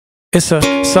It's a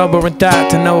sobering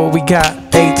thought to know what we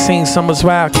got. 18 summers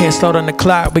wild, can't slow down the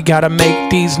clock. We gotta make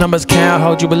these numbers count,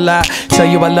 hold you a lot. Tell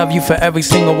you I love you for every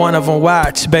single one of them.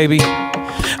 Watch, baby,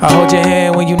 I hold your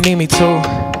hand when you need me to.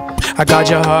 I guard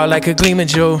your heart like a gleaming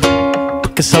jewel.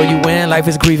 Cause so you win, life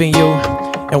is grieving you.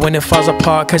 And when it falls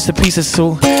apart, catch the pieces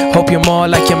too. Hope you're more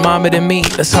like your mama than me.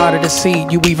 That's harder to see,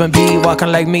 you even be walking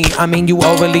like me. I mean, you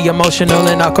overly emotional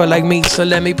and awkward like me. So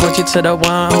let me point you to the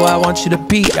one who I want you to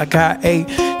be. I got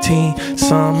 18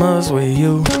 summers with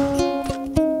you.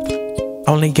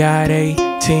 Only got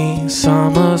 18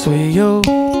 summers with you.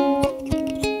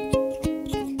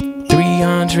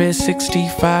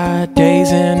 365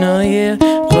 days in a year,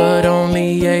 but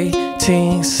only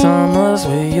 18 summers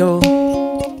with you.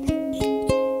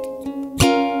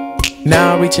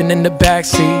 Now I'm reaching in the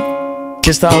backseat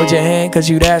just to hold your hand, cause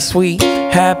you that sweet.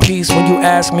 Have peace when you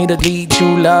ask me to lead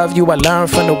you. Love you, I learned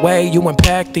from the way you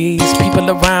impact these people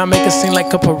around. Make it seem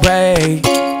like a parade.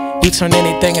 You turn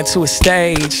anything into a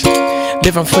stage.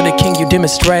 Living for the king, you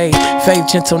demonstrate faith,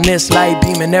 gentleness, light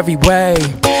beaming every way.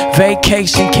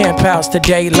 Vacation, camp house, the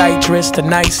daylight dress, the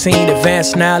night scene,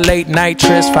 advanced now, late night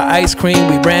tryst for ice cream.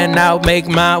 We ran out, make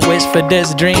my wish for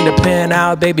this dream to pan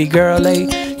out. Baby girl,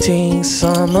 18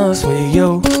 summers with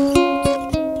you.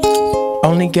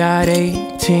 Only got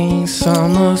 18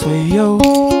 summers with you.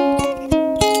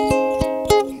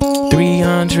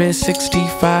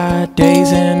 365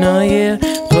 days in a year,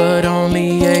 but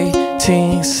only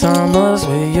 18 summers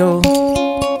with you.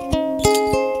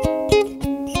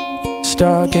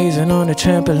 Stargazing on the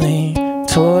trampoline,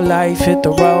 tour life, hit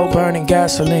the road, burning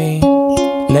gasoline.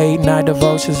 Late night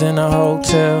devotions in a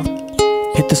hotel,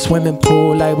 hit the swimming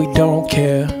pool like we don't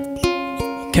care.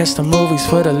 Catch the movies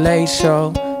for the late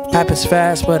show. Happens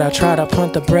fast, but I try to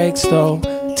punt the brakes though.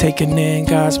 Taking in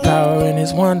God's power and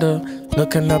His wonder,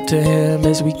 looking up to Him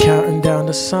as we counting down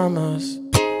the summers.